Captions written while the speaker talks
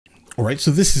All right,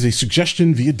 so this is a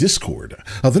suggestion via Discord.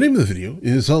 The name of the video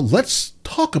is Let's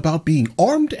Talk About Being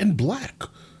Armed and Black.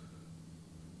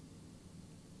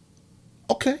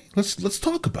 Okay, let's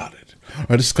talk about it. All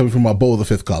right, this is coming from my Beau of the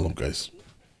fifth column, guys.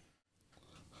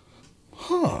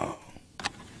 Huh.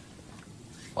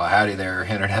 Well, howdy there,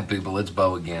 Internet people. It's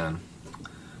Beau again.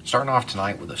 Starting off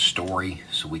tonight with a story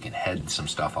so we can head some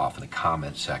stuff off in the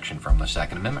comments section from the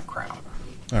Second Amendment crowd.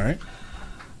 All right.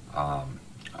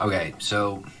 Okay,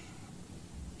 so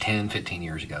 10, 15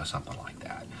 years ago, something like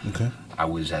that. Okay. I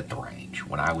was at the range.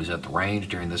 When I was at the range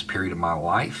during this period of my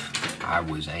life, I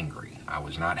was angry. I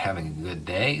was not having a good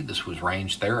day. This was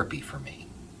range therapy for me.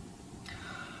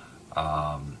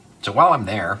 So while I'm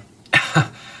there,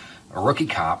 a rookie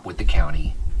cop with the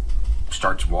county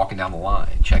starts walking down the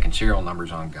line, checking serial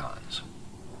numbers on guns.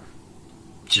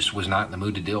 Just was not in the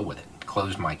mood to deal with it.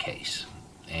 Closed my case.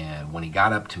 And when he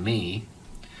got up to me,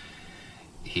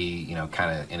 he,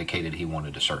 kind of indicated he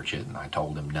wanted to search it, and I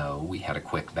told him no. We had a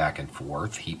quick back and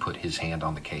forth. He put his hand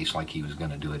on the case like he was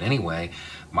going to do it anyway.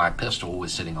 My pistol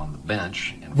was sitting on the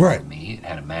bench in front of me. It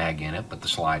had a mag in it, but the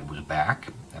slide was back,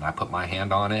 and I put my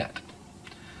hand on it.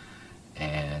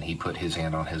 And he put his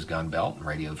hand on his gun belt and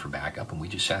radioed for backup, and we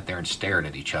just sat there and stared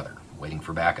at each other, waiting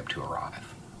for backup to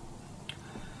arrive.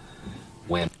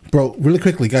 Bro, really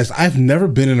quickly, guys, I've never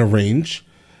been in a range,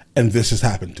 and this has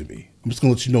happened to me. I'm just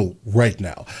gonna let you know right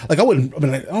now. I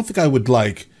don't think I would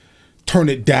turn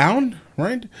it down,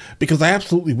 right? Because I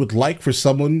absolutely would like for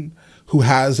someone who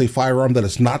has a firearm that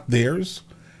is not theirs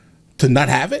to not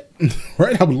have it,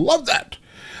 right? I would love that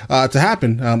to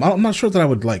happen. I'm not sure that I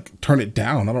would turn it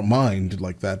down. I don't mind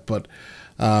like that, but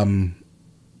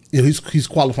he's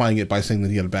qualifying it by saying that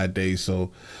he had a bad day.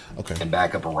 So, okay. And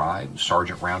backup arrived.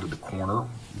 Sergeant rounded the corner,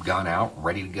 gun out,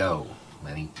 ready to go.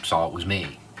 And he saw it was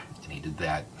me, and he did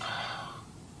that.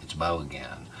 It's Beau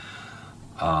again.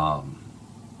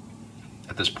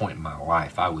 At this point in my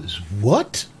life, I was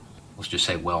let's just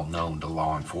say well known to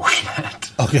law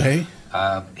enforcement. Okay.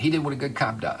 He did what a good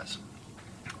cop does.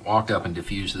 Walked up and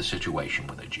diffused the situation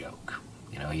with a joke.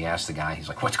 He asked the guy, he's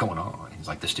like, "What's going on?" He's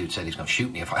like, "This dude said he's going to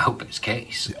shoot me if I open his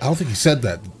case." I don't think he said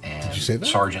that. And did you say that?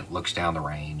 Sergeant looks down the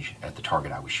range at the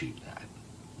target I was shooting at.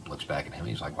 Looks back at him.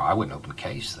 He's like, "Well, I wouldn't open the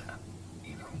case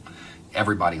then."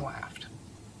 Everybody laughed.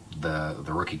 The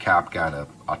rookie cop got a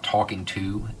talking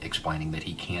to, explaining that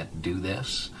he can't do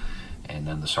this. And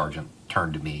then the sergeant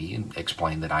turned to me and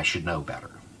explained that I should know better.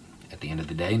 At the end of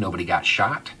the day, nobody got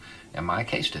shot, and my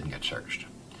case didn't get searched.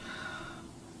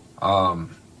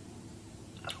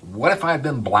 What if I had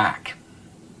been black?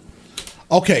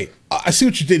 Okay, I see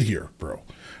what you did here, bro.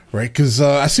 Right? Because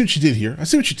I see what you did here. I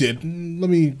see what you did. Let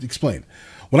me explain.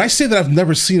 When I say that I've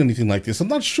never seen anything like this, I'm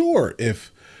not sure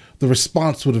if the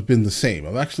response would have been the same.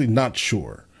 I'm actually not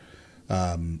sure.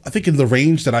 I think in the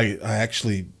range that I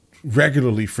actually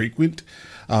regularly frequent,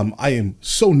 I am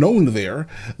so known there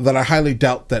that I highly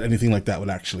doubt that anything like that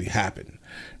would actually happen,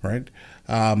 right?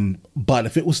 But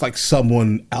if it was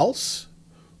someone else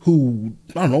who,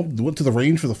 I don't know, went to the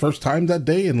range for the first time that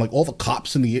day, and all the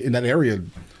cops in that area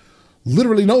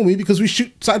literally know me because we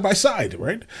shoot side by side,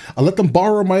 right? I let them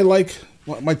borrow my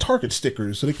target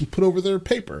stickers so they can put over their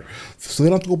paper so they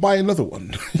don't have to go buy another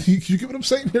one. you get what I'm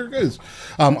saying here, guys?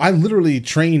 I literally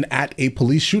train at a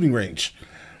police shooting range.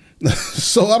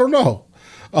 So I don't know.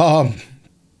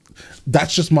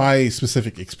 That's just my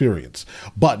specific experience.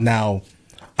 But now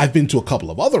I've been to a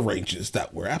couple of other ranges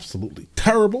that were absolutely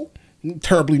terribly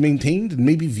maintained, and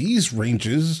maybe these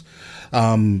ranges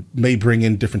may bring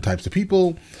in different types of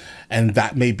people, and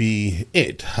that may be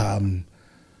it.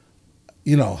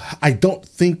 I don't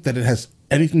think that it has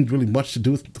anything really much to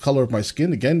do with the color of my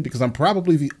skin, again, because I'm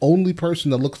probably the only person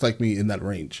that looks like me in that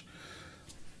range.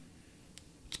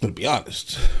 Just gonna be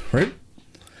honest, right?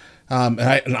 And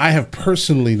I have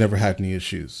personally never had any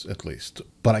issues, at least,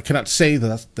 but I cannot say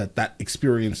that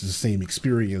experience is the same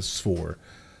experience for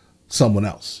someone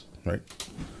else, right?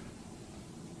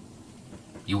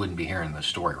 You wouldn't be hearing this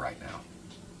story right now.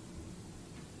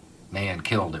 Man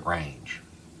killed at range.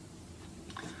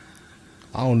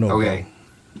 I don't know. Okay.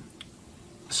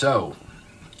 So,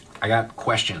 I got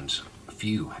questions, a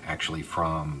few actually,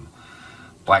 from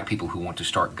black people who want to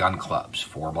start gun clubs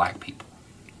for black people.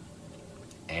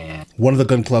 And one of the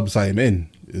gun clubs I am in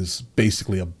is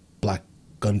basically a black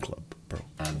gun club, bro.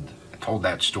 And I told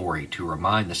that story to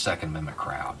remind the Second Amendment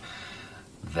crowd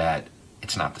that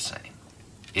it's not the same.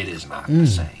 It is not the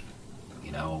same.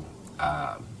 You're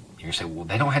going to say, well,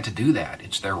 they don't have to do that.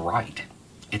 It's their right.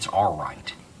 It's our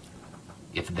right.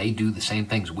 If they do the same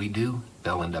things we do,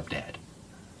 they'll end up dead.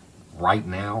 Right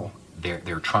now,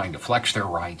 They're trying to flex their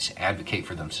rights, advocate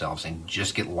for themselves, and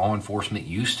just get law enforcement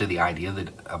used to the idea that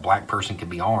a black person can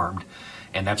be armed,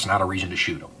 and that's not a reason to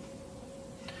shoot them.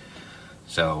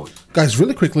 So, guys,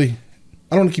 really quickly,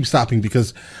 I don't want to keep stopping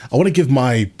because I want to give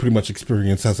my pretty much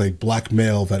experience as a black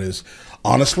male that is,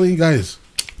 honestly, guys,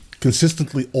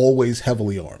 consistently always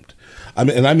heavily armed.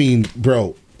 I mean,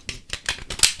 bro,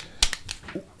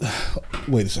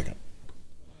 wait a second.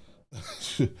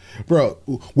 Bro,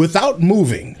 without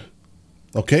moving,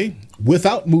 okay?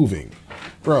 Without moving,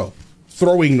 bro,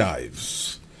 throwing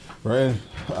knives, right?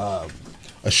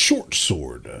 A short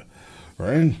sword,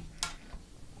 right?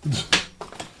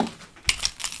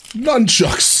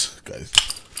 Nunchucks, guys.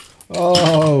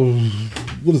 Oh,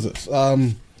 what is this?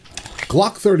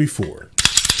 Glock 34,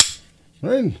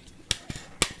 right?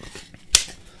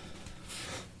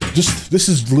 This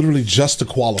is literally just to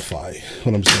qualify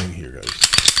what I'm saying here,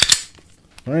 guys.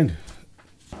 All right.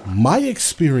 My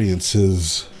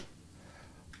experiences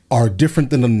are different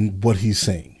than what he's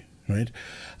saying, right?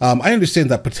 I understand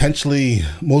that potentially,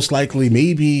 most likely,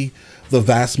 maybe the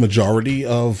vast majority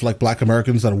of like black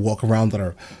Americans that walk around that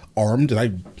are armed,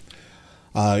 and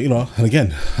you know, and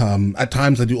again, at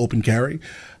times I do open carry.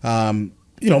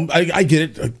 You know, I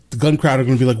get it. The gun crowd are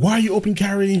going to be like, "Why are you open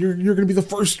carrying? You're going to be the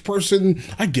first person."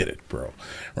 I get it, bro.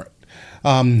 Right.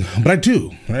 But I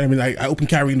do. Right? I mean, I open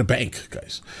carry in the bank,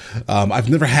 guys. I've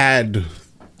never had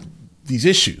these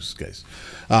issues, guys.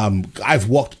 I've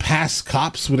walked past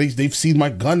cops where they've seen my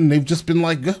gun and they've just been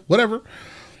like, whatever,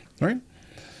 right?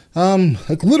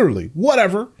 Like literally,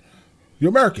 whatever. You're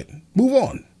American. Move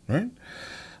on, right?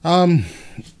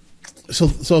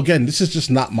 So again, this is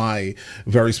just not my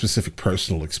very specific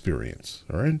personal experience.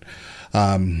 All right.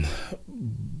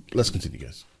 Let's continue,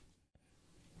 guys.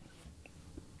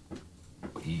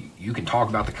 You can talk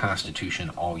about the Constitution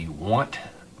all you want,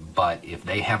 but if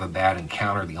they have a bad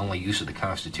encounter, the only use of the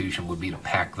Constitution would be to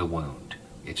pack the wound.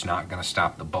 It's not going to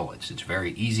stop the bullets. It's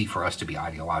very easy for us to be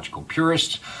ideological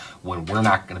purists when we're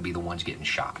not going to be the ones getting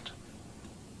shot.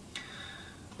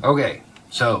 Okay,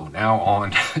 so now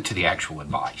on to the actual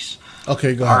advice.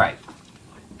 Okay, go ahead. All right.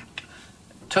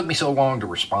 It took me so long to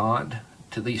respond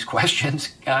to these questions,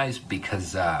 guys,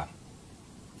 because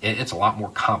it's a lot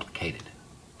more complicated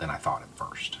than I thought at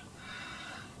first.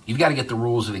 You've got to get the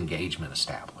rules of engagement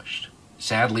established.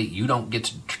 Sadly, you don't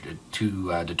get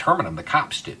to determine them. The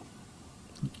cops do.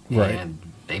 Right. And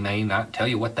they may not tell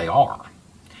you what they are.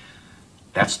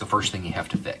 That's the first thing you have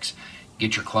to fix.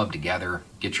 Get your club together,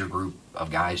 get your group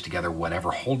of guys together, whatever,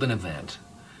 hold an event.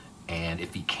 And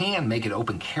if you can, make it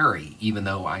open carry, even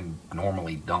though I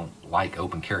normally don't like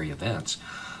open carry events.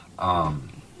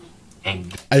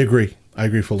 And I agree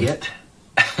fully. Get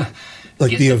like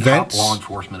get the the events, top law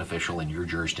enforcement official in your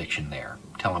jurisdiction there.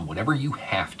 Tell him whatever you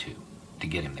have to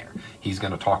get him there. He's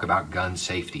going to talk about gun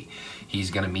safety.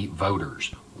 He's going to meet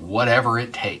voters. Whatever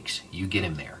it takes, you get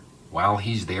him there. While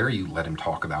he's there, you let him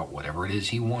talk about whatever it is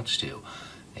he wants to.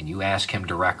 And you ask him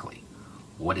directly,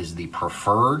 what is the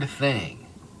preferred thing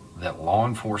that law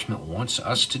enforcement wants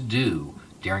us to do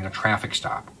during a traffic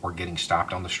stop or getting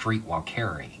stopped on the street while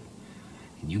carrying?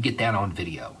 And you get that on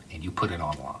video and you put it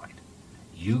online.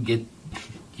 You get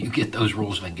those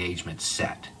rules of engagement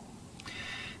set.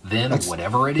 Then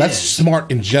whatever it is... That's smart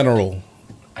in general.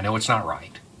 I know it's not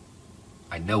right.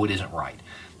 I know it isn't right.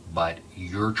 But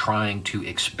you're trying to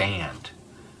expand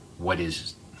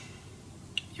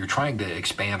you're trying to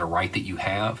expand a right that you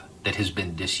have that has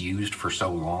been disused for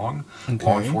so long. Okay.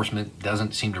 Law enforcement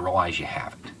doesn't seem to realize you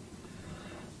have it.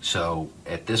 So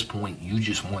at this point, you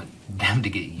just want them to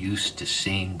get used to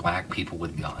seeing black people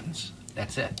with guns.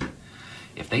 That's it.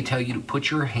 If they tell you to put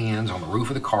your hands on the roof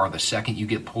of the car the second you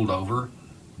get pulled over,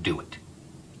 do it.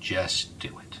 Just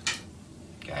do it.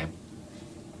 Okay?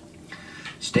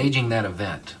 Staging that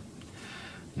event.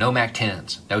 No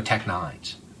MAC-10s, no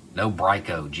Tech-9s, no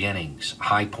Brico, Jennings,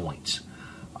 High Points.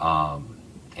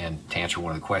 And to answer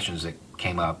one of the questions that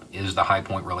came up, is the High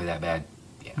Point really that bad?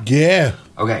 Yeah.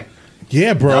 Okay.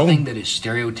 Yeah, bro. Nothing that is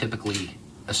stereotypically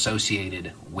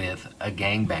associated with a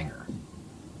gangbanger.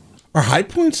 Are High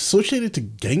Points associated to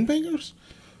gangbangers?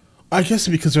 I guess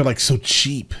because they're like so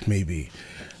cheap, maybe.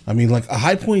 I mean, like a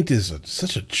High Point is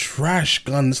such a trash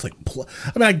gun. It's like,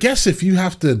 I mean, I guess if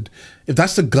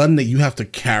that's the gun that you have to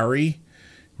carry,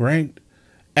 right?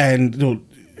 And you know,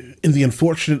 in the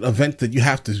unfortunate event that you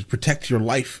have to protect your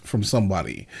life from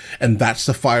somebody, and that's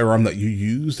the firearm that you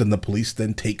use, and the police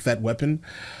then take that weapon,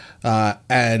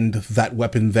 and that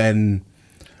weapon then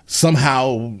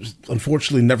somehow,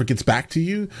 unfortunately, never gets back to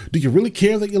you. Do you really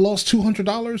care that you lost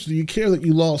 $200? Do you care that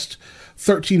you lost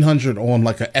 $1,300 on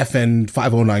like a FN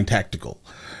 509 tactical?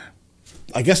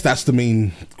 I guess that's the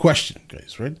main question,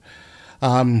 guys, right?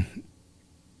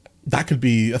 That could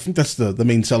be, I think that's the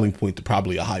main selling point to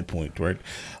probably a high point, right?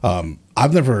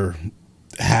 I've never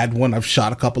had one. I've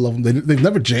shot a couple of them. They've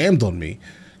never jammed on me,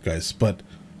 guys, but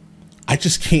I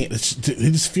just can't.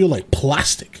 They just feel like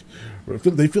plastic.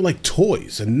 They feel like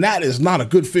toys, and that is not a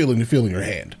good feeling to feel in your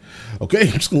hand. Okay,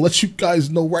 I'm just gonna let you guys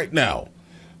know right now.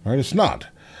 All right, it's not.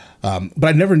 But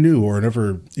I never knew or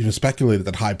never even speculated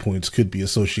that high points could be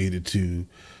associated to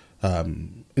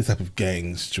any type of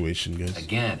gang situation, guys.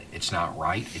 Again, it's not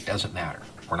right. It doesn't matter.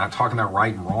 We're not talking about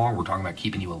right and wrong. We're talking about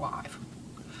keeping you alive.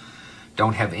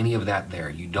 Don't have any of that there.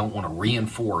 You don't want to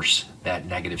reinforce that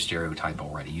negative stereotype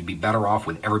already. You'd be better off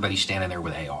with everybody standing there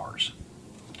with ARs.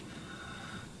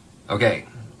 Okay.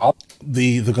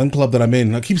 The gun club that I'm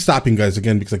in, I keep stopping guys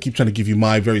again because I keep trying to give you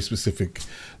my very specific,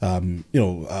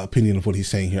 opinion of what he's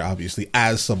saying here. Obviously,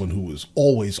 as someone who is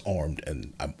always armed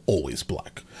and I'm always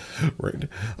black, right?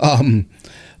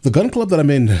 The gun club that I'm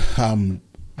in,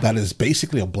 that is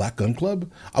basically a black gun club.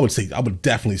 I would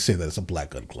definitely say that it's a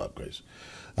black gun club, guys.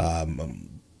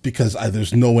 Because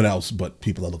there's no one else but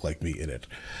people that look like me in it.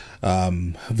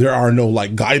 There are no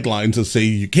like guidelines that say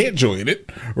you can't join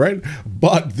it, right?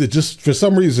 But just for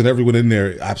some reason, everyone in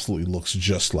there absolutely looks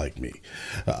just like me,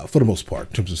 for the most part,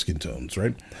 in terms of skin tones,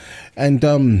 right? And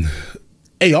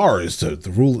AR is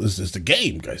the rule, is the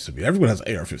game, guys. I mean, everyone has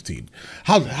AR-15.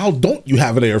 How don't you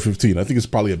have an AR-15? I think it's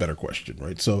probably a better question,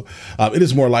 right? So it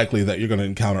is more likely that you're going to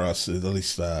encounter us at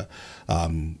least at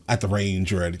the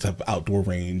range or any type of outdoor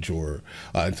range or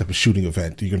any type of shooting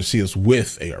event. You're going to see us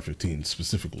with AR-15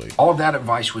 specifically. All of that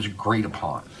advice was agreed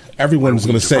upon. Everyone's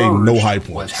going to say no high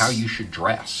points. Was how you should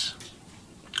dress.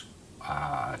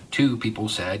 2 people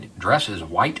said dress as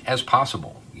white as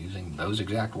possible, using those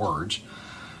exact words.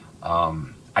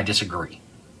 I disagree.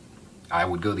 I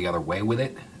would go the other way with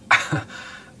it.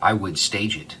 I would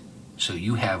stage it so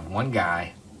you have one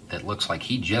guy that looks like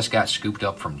he just got scooped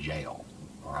up from jail,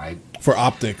 all right? For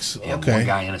optics, and okay. One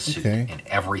guy in a suit and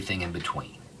everything in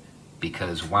between.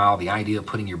 Because while the idea of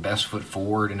putting your best foot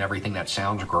forward and everything, that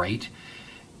sounds great,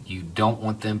 you don't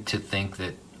want them to think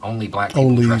that only black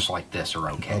people dress like this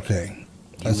are okay. Okay.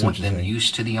 You want them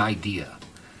used to the idea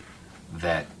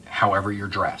that however you're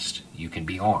dressed, you can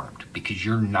be armed, because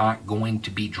you're not going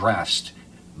to be dressed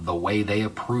the way they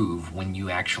approve when you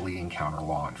actually encounter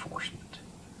law enforcement.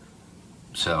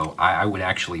 So I would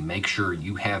actually make sure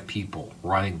you have people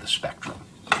running the spectrum.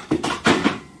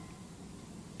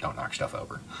 Don't knock stuff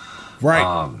over.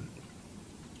 Right.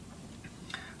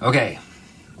 Okay.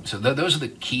 So those are the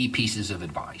key pieces of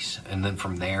advice. And then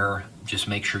from there, just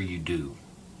make sure you do.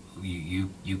 You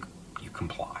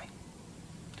comply.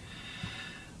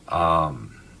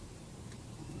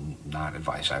 Not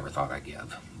advice I ever thought I'd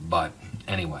give. But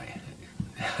anyway,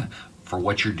 for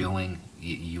what you're doing,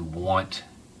 you want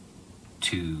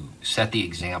to set the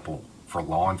example for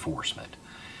law enforcement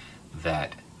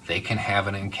that they can have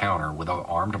an encounter with an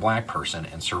armed black person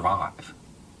and survive.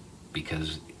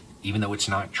 Because even though it's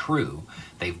not true,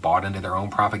 they've bought into their own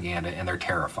propaganda and they're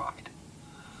terrified.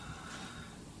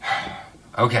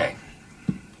 Okay.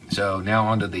 So now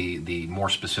on to the more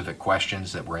specific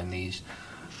questions that were in these.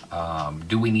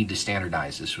 Do we need to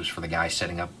standardize? This was for the guy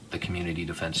setting up the community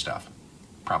defense stuff.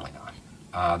 Probably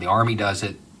not. The Army does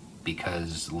it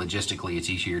because logistically it's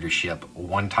easier to ship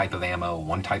one type of ammo,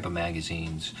 one type of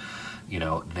magazines,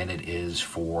 than it is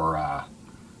for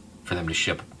them to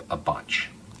ship a bunch.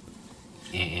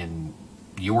 In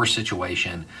your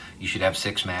situation, you should have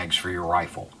 6 mags for your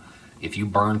rifle. If you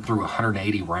burn through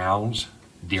 180 rounds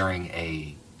during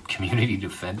a community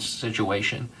defense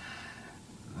situation,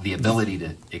 the ability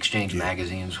to exchange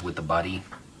magazines with the buddy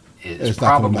is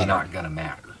probably not going to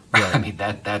matter. Right. I mean,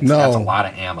 that's a lot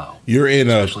of ammo. You're in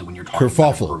especially when you're talking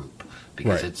about a group,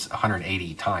 because right. It's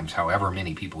 180 times however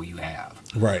many people you have.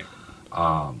 Right.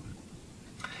 AR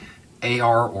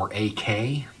or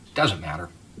AK doesn't matter.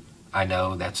 I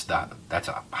know that's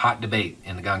a hot debate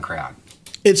in the gun crowd.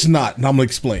 It's not, and I'm gonna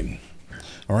explain.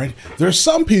 All right, there's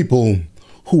some people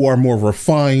who are more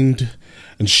refined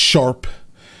and sharp,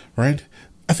 right?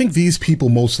 I think these people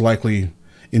most likely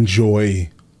enjoy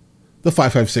the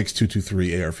 5.56,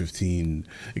 223, AR-15,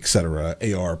 etc.,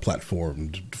 AR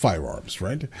platformed firearms,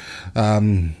 right?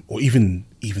 Or even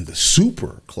the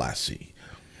super classy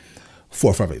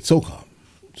 4.58 SOCOM.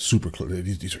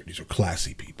 These are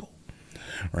classy people,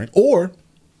 right? Or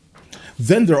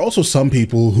then there are also some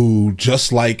people who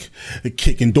just like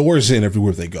kicking doors in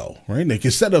everywhere they go, right? Like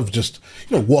instead of just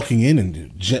walking in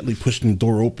and gently pushing the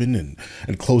door open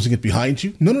and closing it behind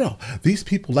you. No. These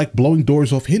people like blowing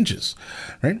doors off hinges,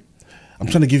 right? I'm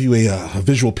trying to give you a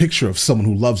visual picture of someone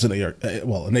who loves an an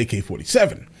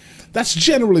AK-47. That's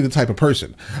generally the type of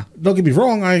person. Don't get me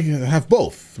wrong, I have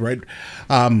both, right?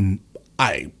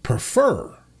 I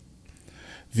prefer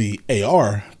the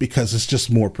AR because it's just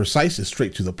more precise, it's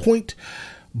straight to the point,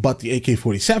 but the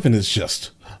AK-47 is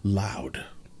just loud.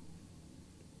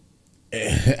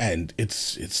 And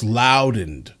it's loud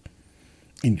and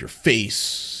in your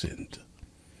face, and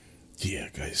yeah,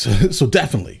 guys. So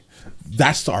definitely,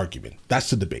 that's the argument. That's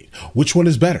the debate. Which one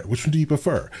is better? Which one do you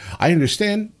prefer? I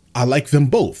understand. I like them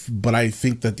both, but I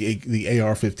think that the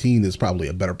AR-15 is probably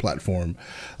a better platform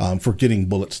for getting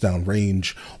bullets down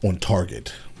range on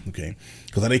target. Okay,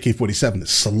 because that AK-47 is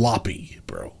sloppy,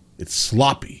 bro. It's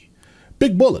sloppy.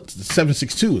 Big bullets. The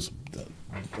 7.62 is.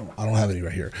 I don't have any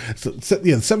right here. So,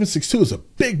 yeah, the 7.62 is a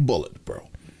big bullet, bro.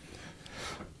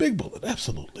 Big bullet,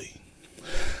 absolutely.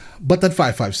 But that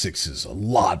 5.56 is a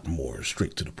lot more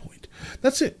straight to the point.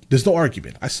 That's it. There's no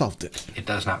argument. I solved it. It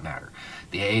does not matter.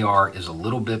 The AR is a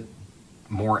little bit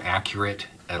more accurate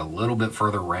at a little bit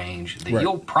further range that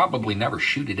you'll probably never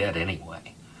shoot it at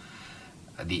anyway.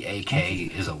 The AK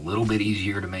is a little bit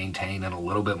easier to maintain and a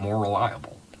little bit more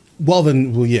reliable. Well,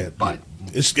 then, yeah. But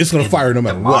it's going to fire no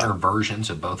matter what. The modern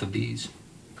versions of both of these,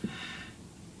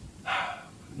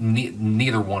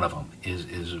 neither one of them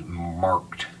is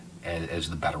marked as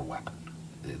the better weapon.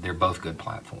 They're both good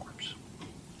platforms.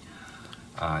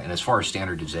 And as far as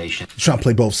standardization, you're trying to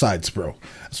play both sides, bro.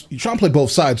 You're trying to play both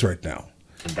sides right now.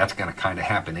 And that's going to kind of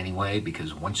happen anyway,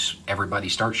 because once everybody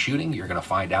starts shooting, you're going to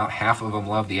find out half of them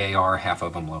love the AR, half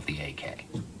of them love the AK.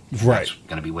 Right. That's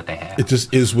going to be what they have. It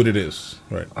just is what it is.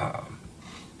 Right.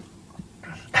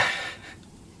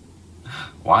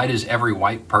 Why does every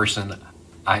white person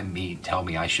I meet tell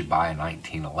me I should buy a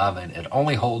 1911? It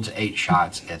only holds 8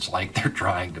 shots. It's like they're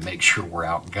trying to make sure we're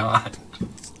outgunned.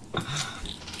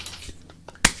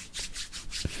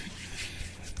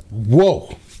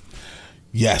 Whoa.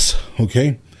 Yes.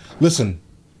 Okay. Listen,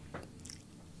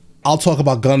 I'll talk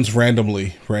about guns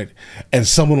randomly, right? And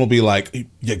someone will be like,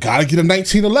 you gotta get a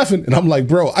 1911. And I'm like,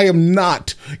 bro, I am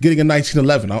not getting a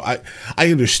 1911.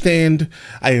 I understand,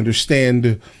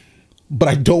 but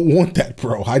I don't want that,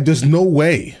 bro. There's no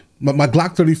way. My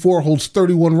Glock 34 holds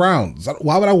 31 rounds.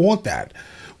 Why would I want that?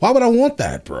 Why would I want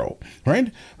that, bro?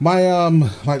 Right? My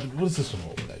what is this one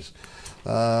hold, guys?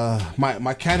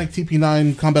 My Canik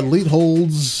TP9 Combat Elite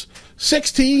holds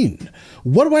 16.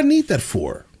 What do I need that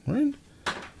for? Right?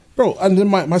 Bro, and then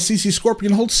my CC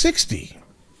Scorpion holds 60.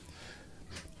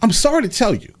 I'm sorry to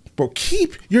tell you, bro,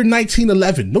 keep your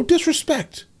 1911. No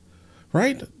disrespect,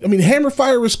 right? I mean,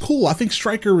 Hammerfire is cool. I think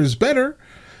Striker is better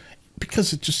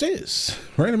because it just is,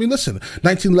 right? I mean, listen,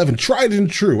 1911, tried and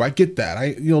true. I get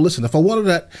that. Listen, if I wanted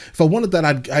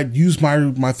that, I'd use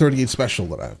my 38 special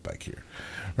that I have back here,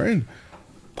 right?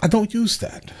 I don't use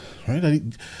that, right?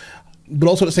 But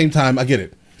also at the same time, I get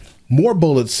it. More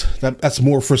bullets, that's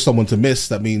more for someone to miss.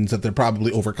 That means that they're probably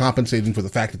overcompensating for the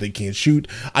fact that they can't shoot.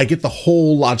 I get the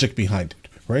whole logic behind it,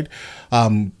 right?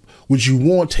 Would you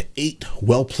want 8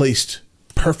 well-placed,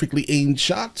 perfectly aimed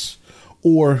shots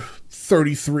or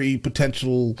 33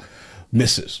 potential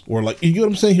misses? Or like, you know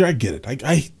what I'm saying here? I get it.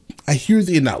 I hear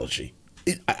the analogy.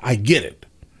 I get it.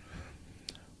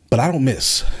 But I don't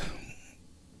miss.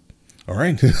 All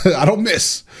right? I don't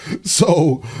miss.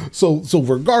 So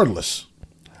regardless,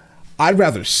 I'd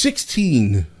rather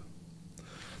 16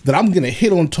 that I'm going to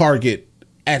hit on target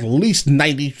at least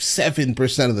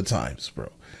 97% of the times, bro.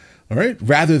 All right?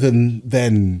 Rather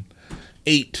than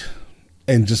 8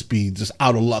 and just be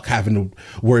out of luck having to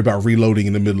worry about reloading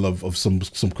in the middle of some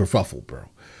kerfuffle, bro.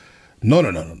 No.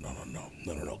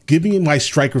 Give me my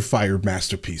Striker Fire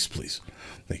masterpiece, please.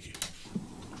 Thank you.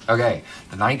 Okay,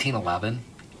 the 1911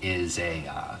 is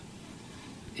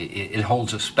it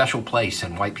holds a special place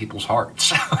in white people's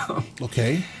hearts.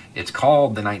 Okay. It's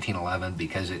called the 1911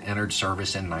 because it entered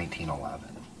service in 1911.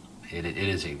 It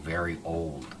is a very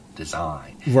old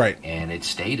design. Right. And it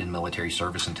stayed in military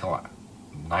service until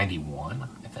 91,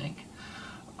 I think.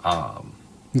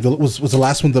 Was the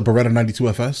last one the Beretta 92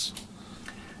 FS?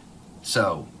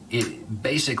 So, it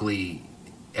basically,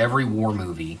 every war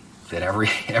movie that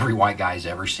every white guy's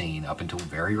ever seen up until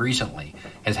very recently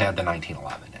has had the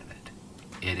 1911 in it.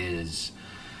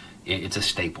 It's a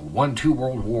staple. Won 2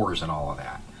 world wars and all of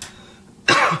that.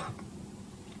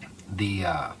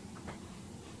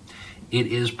 It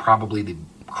is probably the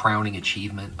crowning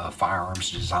achievement of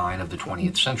firearms design of the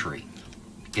 20th century.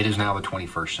 It is now the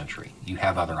 21st century. You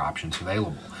have other options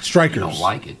available. Strikers. If you don't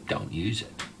like it, don't use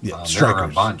it. Yeah, there are a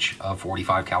bunch of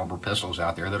 45 caliber pistols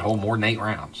out there that hold more than 8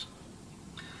 rounds.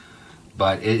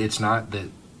 But it's not that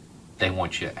they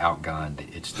want you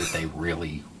outgunned. It's that they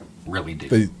really really do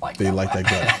they like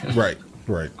that gun. Right,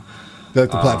 right. They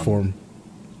like the platform.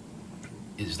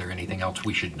 Is there anything else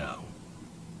we should know?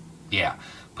 Yeah,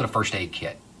 put a first aid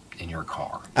kit in your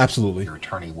car. Absolutely. Your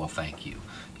attorney will thank you.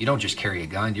 You don't just carry a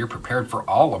gun, you're prepared for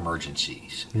all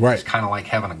emergencies. Right. It's kind of like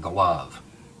having a glove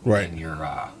right. in your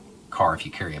car if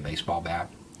you carry a baseball bat.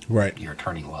 Right. Your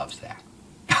attorney loves that.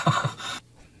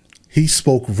 He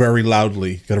spoke very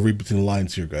loudly. Got to read between the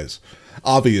lines here, guys.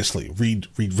 Obviously, read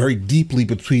very deeply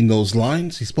between those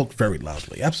lines. He spoke very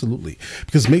loudly. Absolutely.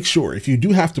 Because make sure, if you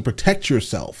do have to protect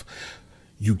yourself,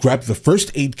 you grab the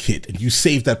first aid kit and you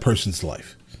save that person's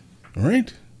life. All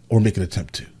right? Or make an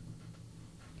attempt to.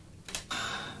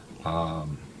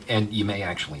 And you may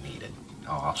actually need it.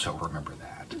 I'll also remember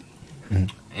that.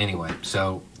 Anyway,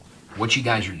 so what you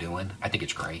guys are doing, I think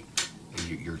it's great.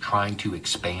 You're trying to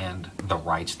expand the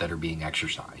rights that are being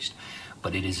exercised,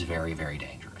 but it is very, very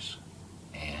dangerous.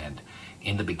 And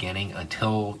in the beginning,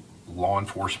 until law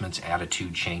enforcement's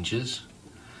attitude changes,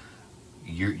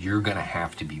 you're going to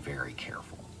have to be very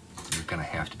careful. You're going to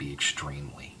have to be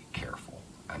extremely careful.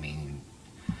 I mean,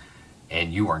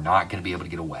 and you are not going to be able to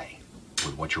get away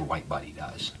with what your white buddy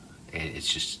does.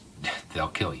 It's just, they'll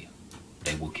kill you.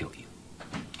 They will kill you.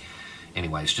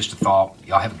 Anyway, it's just a thought.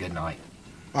 Y'all have a good night.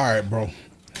 All right, bro.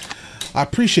 I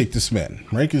appreciate this man,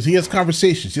 right? Because he has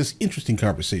conversations, just interesting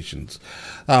conversations.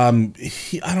 It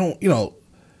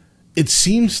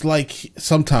seems like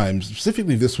sometimes,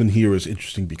 specifically this one here is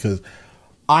interesting because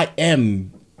I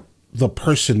am the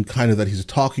person kind of that he's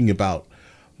talking about,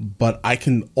 but I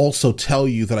can also tell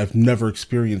you that I've never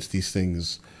experienced these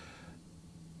things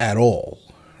at all,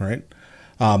 right?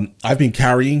 I've been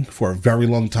carrying for a very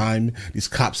long time. These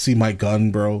cops see my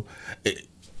gun, bro.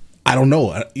 I don't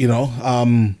know,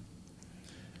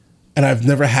 and I've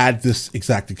never had this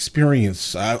exact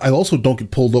experience. I also don't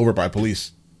get pulled over by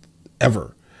police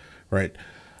ever, right?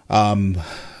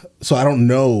 So I don't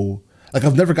know. Like,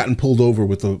 I've never gotten pulled over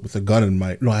with a gun in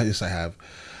my. No, yes, I have,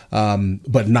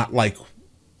 but not like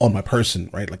on my person,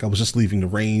 right? Like, I was just leaving the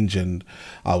range and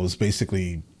I was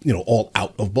basically, all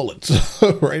out of bullets,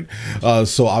 right?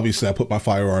 So obviously, I put my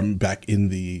firearm back in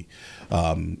the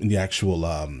actual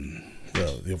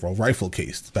the overall rifle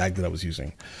case, the bag that I was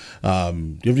using.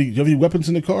 Do you have any weapons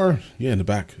in the car? Yeah, in the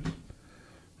back.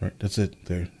 Right, that's it.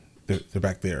 They're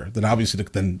back there. Then obviously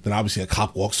a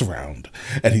cop walks around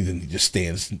and he just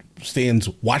stands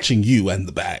watching you and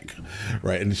the bag,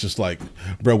 right? And it's just like,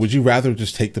 bro, would you rather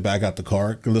just take the bag out the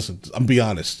car? Listen, I'm be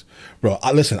honest, bro.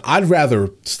 I'd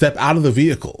rather step out of the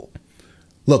vehicle.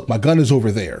 Look, my gun is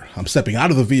over there. I'm stepping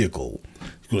out of the vehicle.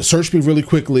 You're gonna search me really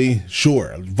quickly.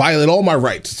 Sure, violate all my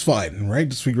rights. It's fine, right?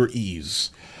 Just for your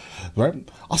ease. Right?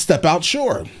 I'll step out,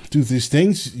 sure. Do these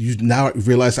things. You now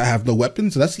realize I have no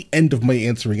weapons. And that's the end of my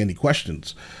answering any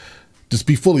questions. Just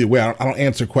be fully aware. I don't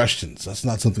answer questions. That's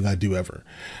not something I do ever.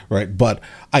 Right? But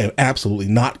I am absolutely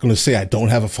not going to say I don't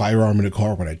have a firearm in the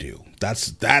car when I do.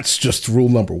 That's just rule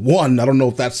number one. I don't know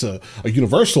if that's a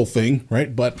universal thing,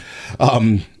 right? But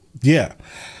yeah.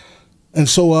 And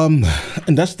so and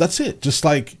that's it. Just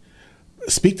like,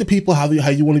 speak to people how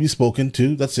you want to be spoken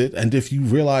to. That's it. And if you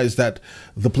realize that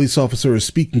the police officer is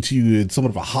speaking to you in somewhat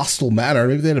of a hostile manner,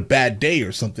 maybe they had a bad day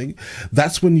or something,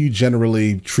 that's when you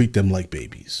generally treat them like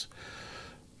babies.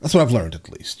 That's what I've learned,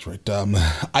 at least, right?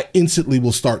 I instantly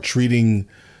will start treating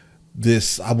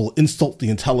this. I will insult the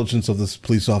intelligence of this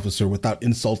police officer without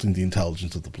insulting the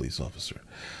intelligence of the police officer.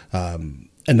 And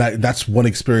that's one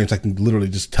experience I can literally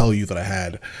just tell you that I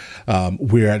had,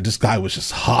 where this guy was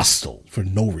just hostile for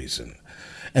no reason.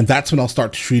 And that's when I'll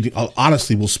start treating,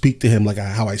 honestly, will speak to him like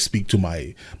how I speak to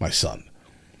my son.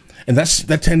 And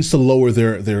that tends to lower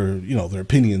their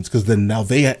opinions, because then now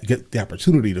they get the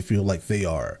opportunity to feel like they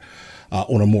are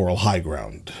on a moral high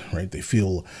ground, right? They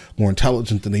feel more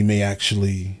intelligent than they may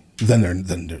actually, than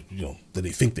they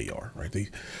think they are, right?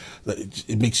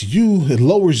 It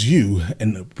lowers you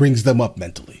and brings them up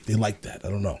mentally. They like that. I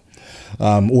don't know.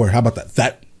 Or how about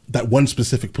that one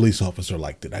specific police officer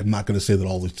liked it. I'm not going to say that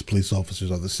all the police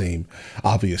officers are the same,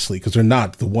 obviously, because they're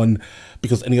not.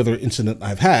 Because any other incident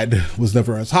I've had was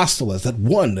never as hostile as that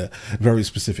one very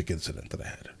specific incident that I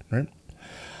had, right?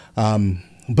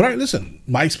 But all right, listen,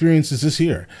 my experience is this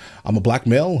here. I'm a black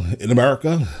male in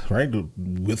America, right,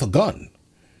 with a gun.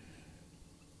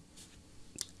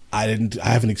 I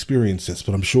haven't experienced this,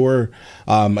 but I'm sure,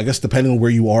 I guess depending on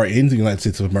where you are in the United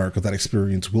States of America, that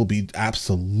experience will be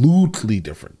absolutely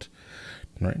different,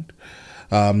 right?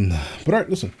 But all right,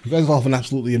 listen, you guys all have an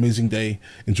absolutely amazing day.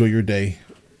 Enjoy your day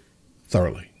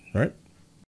thoroughly, all right?